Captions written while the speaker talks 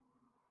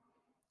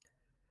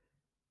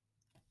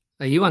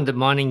Are you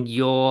undermining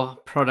your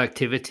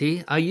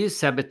productivity? Are you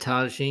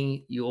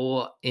sabotaging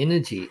your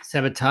energy,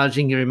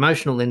 sabotaging your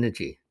emotional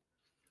energy?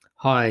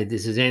 Hi,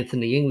 this is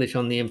Anthony English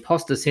on the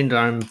Imposter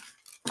Syndrome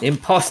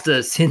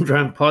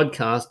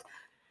podcast.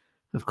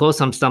 Of course,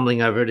 I'm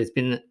stumbling over it. It's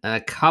been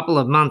a couple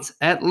of months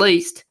at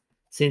least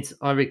since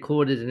I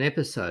recorded an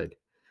episode,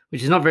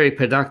 which is not very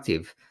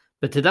productive.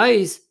 But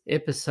today's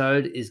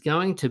episode is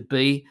going to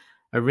be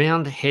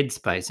around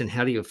headspace and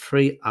how do you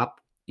free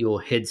up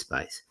your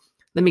headspace.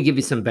 Let me give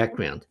you some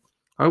background.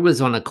 I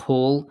was on a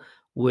call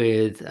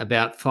with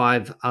about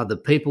 5 other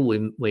people.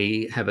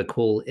 We have a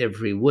call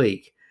every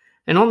week.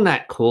 And on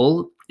that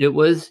call, it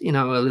was, a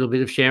little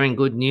bit of sharing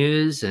good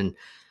news and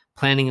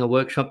planning a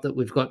workshop that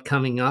we've got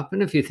coming up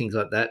and a few things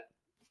like that.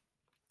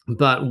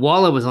 But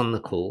while I was on the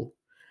call,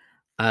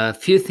 a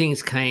few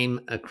things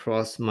came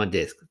across my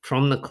desk.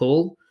 From the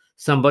call,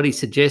 somebody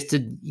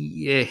suggested,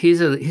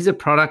 here's a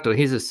product or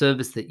here's a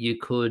service that you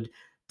could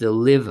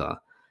deliver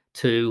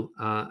to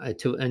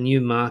a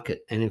new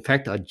market. And in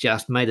fact, I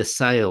just made a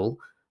sale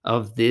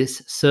of this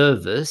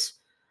service,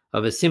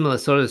 of a similar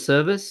sort of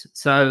service.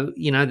 So,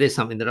 there's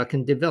something that I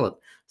can develop.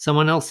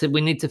 Someone else said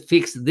we need to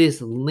fix this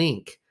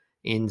link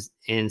in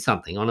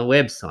something on a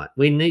website.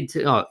 We need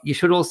to, you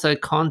should also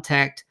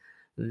contact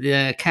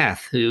the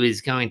Kath, who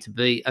is going to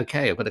be,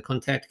 okay, I've got to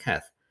contact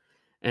Kath.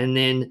 And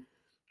then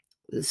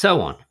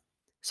so on.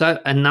 So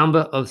a number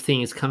of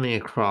things coming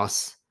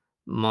across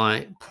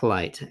my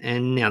plate.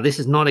 And now this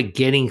is not a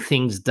getting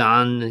things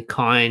done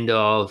kind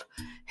of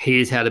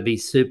here's how to be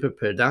super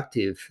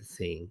productive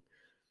thing.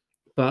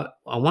 But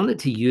I wanted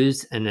to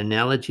use an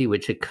analogy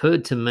which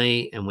occurred to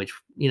me and which,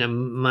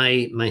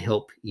 may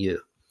help you.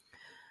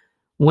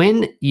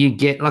 When you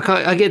get, like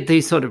I get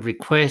these sort of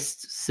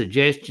requests,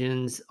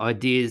 suggestions,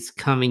 ideas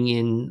coming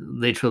in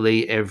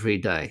literally every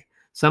day.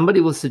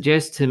 Somebody will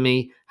suggest to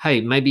me,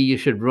 hey, maybe you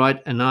should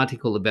write an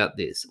article about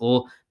this,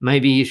 or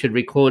maybe you should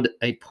record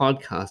a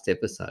podcast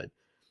episode,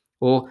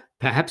 or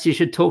perhaps you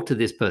should talk to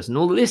this person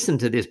or listen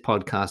to this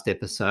podcast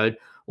episode,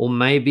 or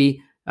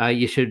maybe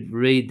you should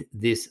read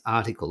this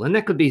article. And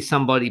that could be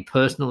somebody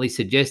personally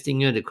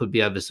suggesting it. It could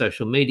be over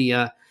social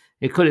media.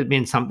 It could have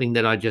been something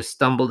that I just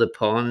stumbled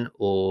upon,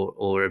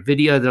 or a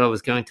video that I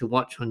was going to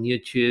watch on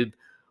YouTube,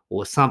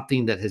 or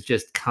something that has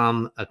just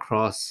come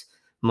across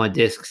my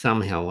desk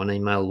somehow on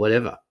email,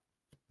 whatever.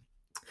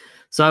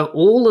 So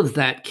all of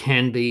that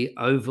can be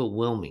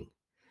overwhelming.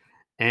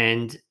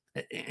 And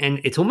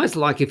it's almost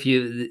like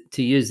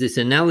to use this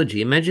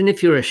analogy, imagine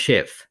if you're a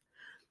chef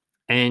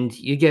and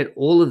you get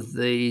all of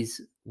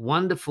these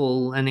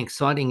wonderful and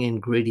exciting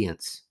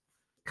ingredients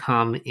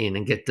come in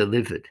and get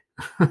delivered.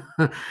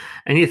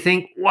 And you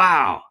think,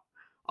 wow,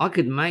 I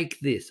could make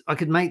this. I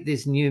could make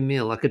this new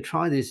meal. I could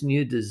try this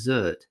new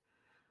dessert.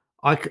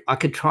 I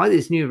could try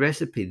this new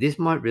recipe. This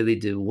might really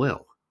do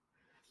well.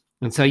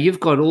 And so you've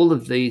got all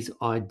of these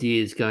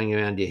ideas going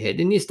around your head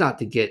and you start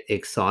to get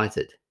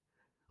excited.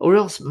 Or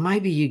else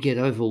maybe you get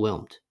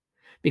overwhelmed.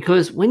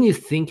 Because when you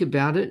think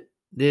about it,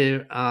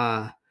 there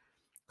are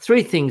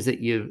 3 things that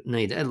you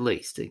need at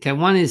least. Okay,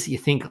 one is you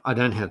think, I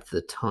don't have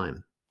the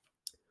time.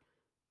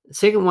 The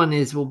second one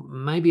is, well,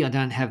 maybe I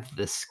don't have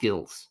the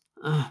skills.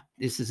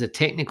 This is a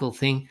technical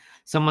thing.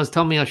 Someone's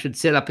told me I should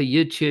set up a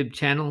YouTube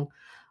channel.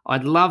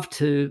 I'd love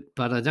to,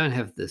 but I don't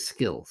have the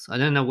skills. I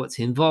don't know what's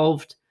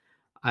involved,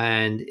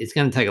 and it's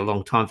going to take a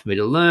long time for me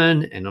to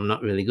learn, and I'm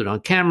not really good on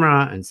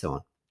camera, and so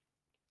on.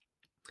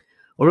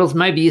 Or else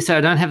maybe you say,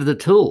 I don't have the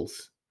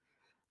tools.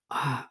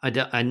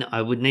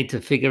 I would need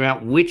to figure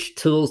out which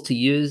tools to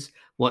use,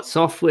 what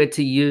software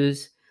to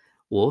use.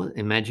 Or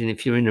imagine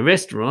if you're in a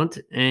restaurant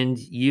and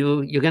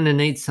you're going to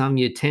need some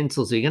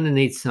utensils. You're going to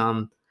need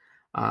some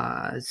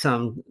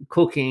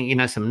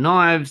cooking, some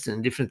knives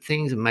and different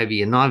things. And maybe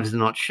your knives are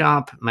not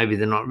sharp. Maybe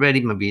they're not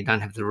ready. Maybe you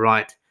don't have the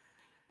right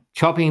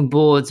chopping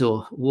boards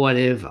or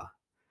whatever.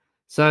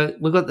 So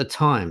we've got the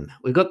time,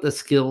 we've got the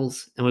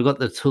skills, and we've got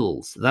the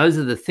tools. Those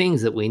are the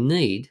things that we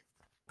need.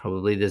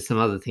 Probably there's some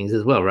other things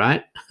as well,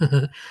 right?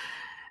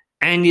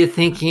 And you're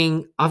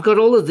thinking, I've got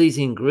all of these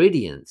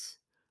ingredients.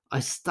 I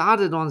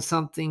started on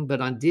something,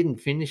 but I didn't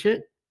finish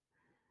it.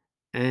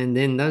 And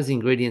then those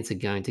ingredients are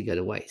going to go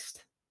to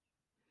waste.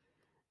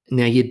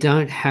 Now, you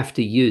don't have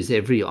to use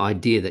every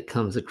idea that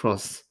comes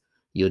across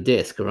your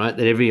desk, right?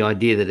 That every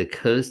idea that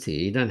occurs to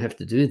you, you don't have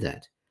to do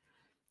that.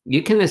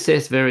 You can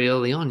assess very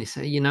early on. You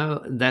say,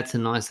 that's a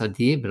nice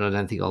idea, but I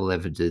don't think I'll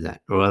ever do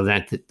that. Or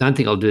I don't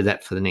think I'll do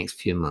that for the next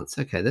few months.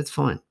 Okay, that's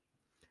fine.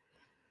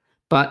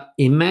 But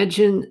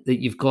imagine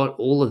that you've got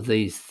all of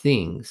these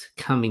things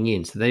coming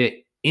in. So they're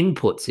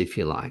inputs, if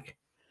you like.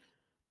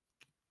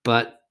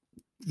 But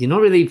you're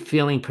not really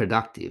feeling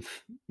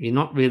productive. They're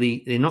not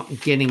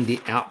getting the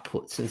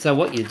outputs. And so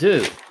what you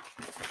do,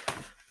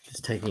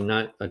 just taking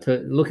note,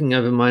 looking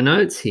over my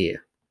notes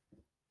here,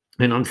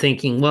 and I'm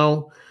thinking,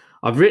 well,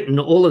 I've written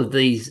all of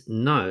these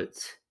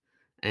notes,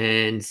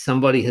 and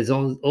somebody has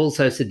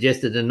also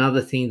suggested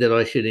another thing that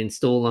I should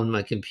install on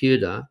my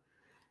computer.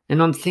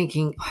 And I'm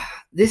thinking,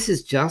 this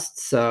is just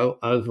so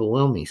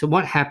overwhelming. So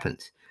what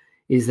happens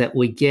is that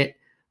we get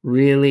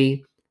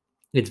really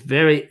it's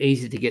very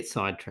easy to get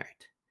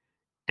sidetracked.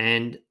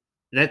 And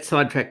that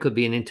sidetrack could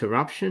be an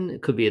interruption,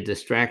 it could be a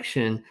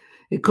distraction,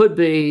 it could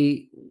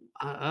be,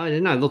 I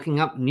don't know, looking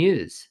up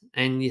news.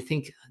 And you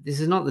think, this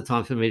is not the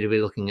time for me to be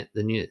looking at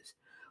the news,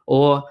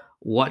 or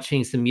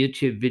watching some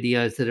YouTube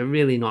videos that are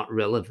really not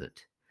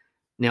relevant.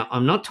 Now,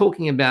 I'm not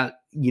talking about,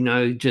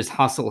 just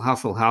hustle,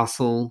 hustle,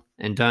 hustle,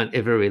 and don't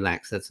ever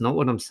relax. That's not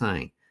what I'm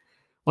saying.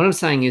 What I'm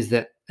saying is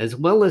that as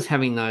well as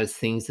having those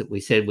things that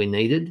we said we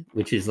needed,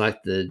 which is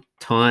like the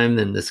time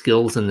and the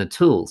skills and the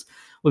tools,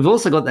 we've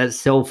also got that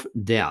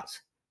self-doubt,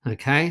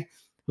 okay?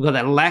 We've got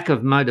that lack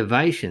of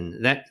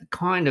motivation, that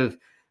kind of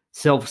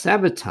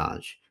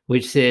self-sabotage,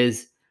 which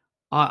says,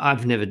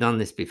 I've never done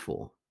this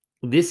before.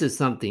 This is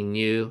something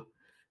new.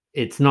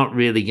 It's not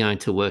really going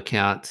to work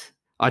out.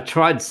 I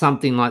tried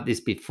something like this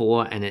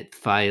before and it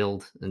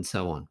failed, and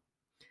so on.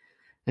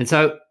 And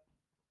so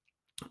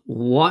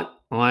what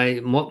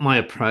my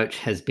approach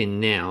has been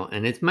now,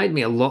 and it's made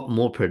me a lot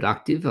more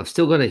productive. I've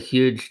still got a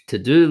huge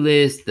to-do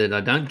list that I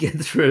don't get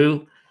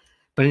through,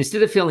 but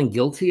instead of feeling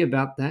guilty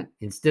about that,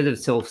 instead of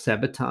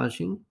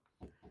self-sabotaging,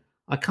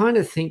 I kind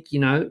of think,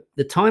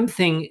 the time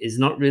thing is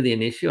not really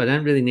an issue. I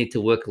don't really need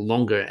to work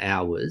longer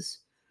hours.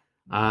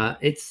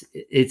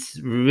 It's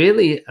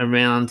really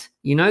around,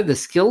 the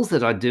skills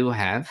that I do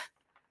have.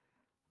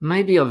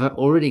 Maybe I've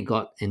already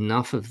got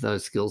enough of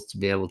those skills to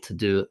be able to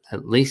do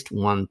at least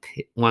one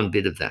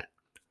bit of that.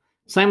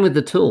 Same with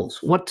the tools.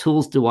 What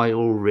tools do I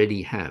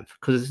already have?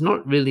 Because it's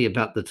not really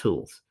about the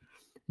tools.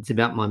 It's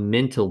about my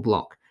mental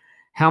block.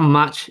 How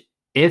much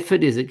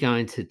effort is it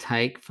going to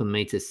take for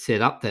me to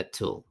set up that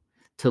tool,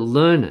 to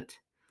learn it,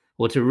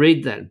 or to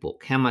read that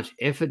book? How much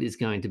effort is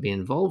going to be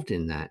involved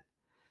in that?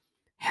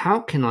 How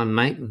can I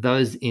make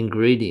those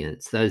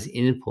ingredients, those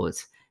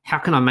inputs, how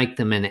can I make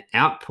them an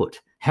output?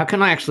 How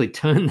can I actually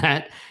turn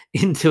that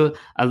into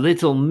a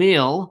little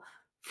meal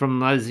from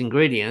those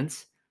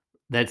ingredients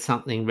that's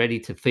something ready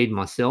to feed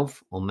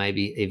myself, or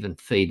maybe even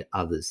feed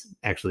others,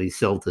 actually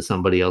sell to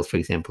somebody else, for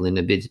example, in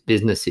a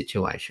business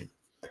situation?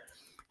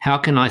 How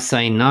can I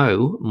say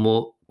no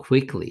more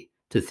quickly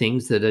to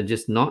things that are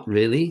just not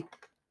really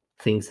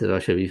things that I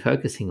should be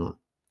focusing on?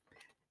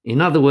 In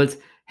other words,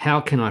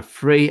 how can I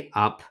free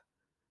up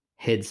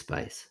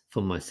headspace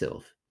for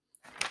myself?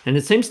 And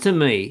it seems to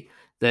me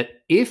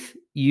that if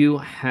you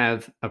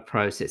have a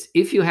process,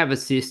 if you have a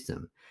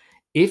system,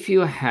 if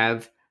you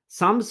have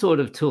some sort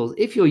of tools,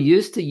 if you're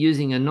used to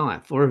using a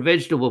knife or a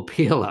vegetable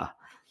peeler,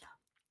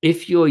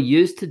 if you're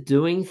used to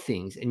doing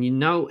things and you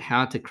know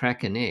how to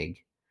crack an egg,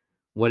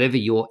 whatever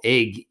your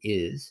egg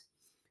is,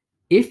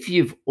 if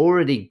you've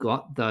already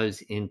got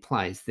those in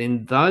place,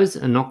 then those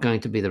are not going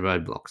to be the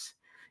roadblocks.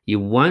 You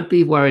won't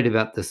be worried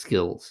about the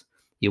skills.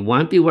 You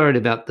won't be worried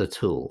about the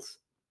tools.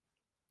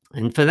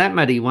 And for that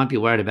matter, you won't be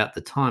worried about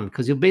the time,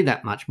 because you'll be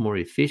that much more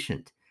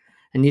efficient.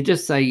 And you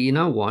just say, you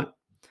know what?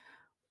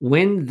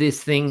 When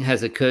this thing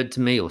has occurred to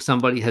me, or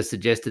somebody has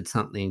suggested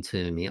something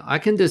to me, I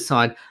can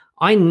decide,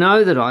 I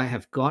know that I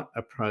have got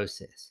a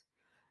process.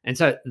 And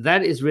so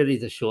that is really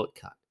the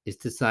shortcut, is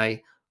to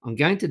say, I'm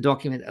going to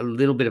document a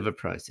little bit of a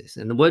process.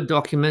 And the word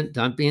document,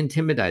 don't be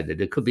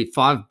intimidated. It could be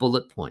 5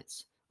 bullet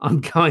points.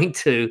 I'm going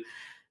to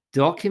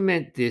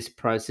document this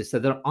process so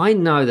that I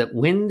know that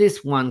when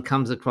this one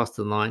comes across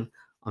the line,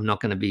 I'm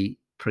not going to be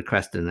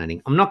procrastinating.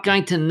 I'm not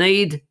going to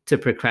need to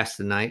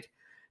procrastinate,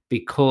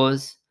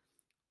 because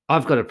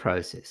I've got a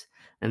process.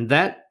 And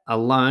that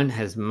alone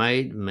has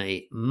made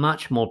me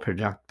much more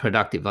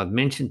productive. I've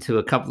mentioned to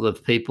a couple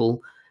of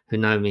people who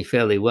know me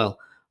fairly well,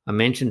 I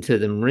mentioned to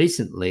them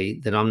recently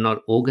that I'm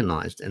not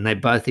organized, and they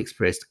both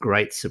expressed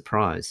great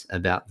surprise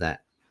about that.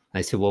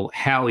 They said, well,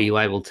 how are you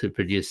able to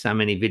produce so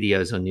many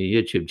videos on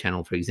your YouTube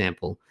channel, for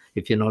example,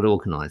 if you're not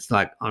organized?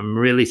 Like, I'm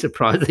really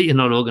surprised that you're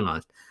not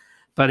organized.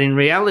 But in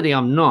reality,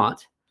 I'm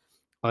not.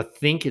 I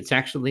think it's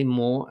actually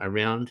more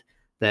around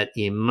that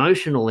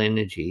emotional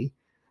energy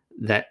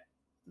that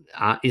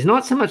is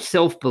not so much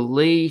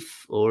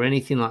self-belief or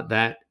anything like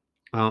that.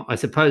 I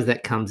suppose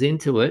that comes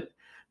into it,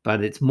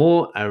 but it's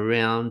more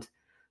around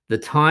the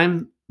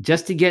time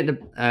just to get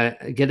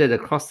it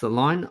across the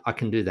line. I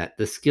can do that.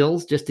 The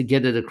skills just to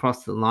get it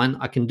across the line,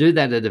 I can do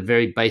that at a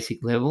very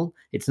basic level.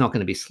 It's not going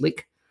to be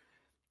slick.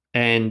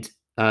 And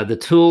the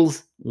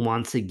tools,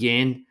 once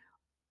again,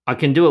 I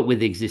can do it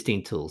with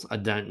existing tools. I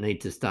don't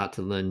need to start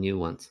to learn new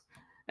ones.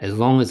 As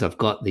long as I've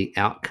got the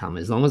outcome,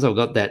 as long as I've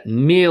got that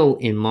meal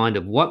in mind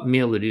of what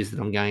meal it is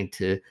that I'm going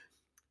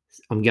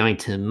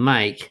to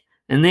make,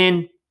 and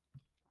then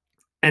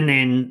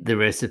the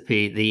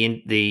recipe,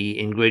 the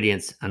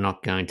ingredients are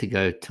not going to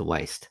go to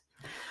waste.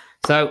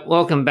 So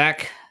welcome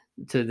back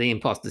to the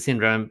Imposter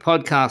Syndrome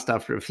podcast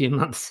after a few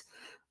months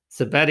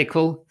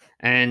sabbatical.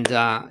 And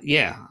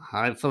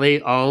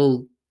hopefully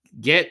I'll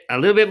get a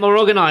little bit more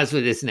organized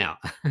with this now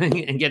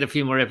and get a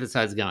few more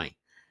episodes going.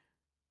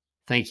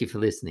 Thank you for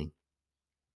listening.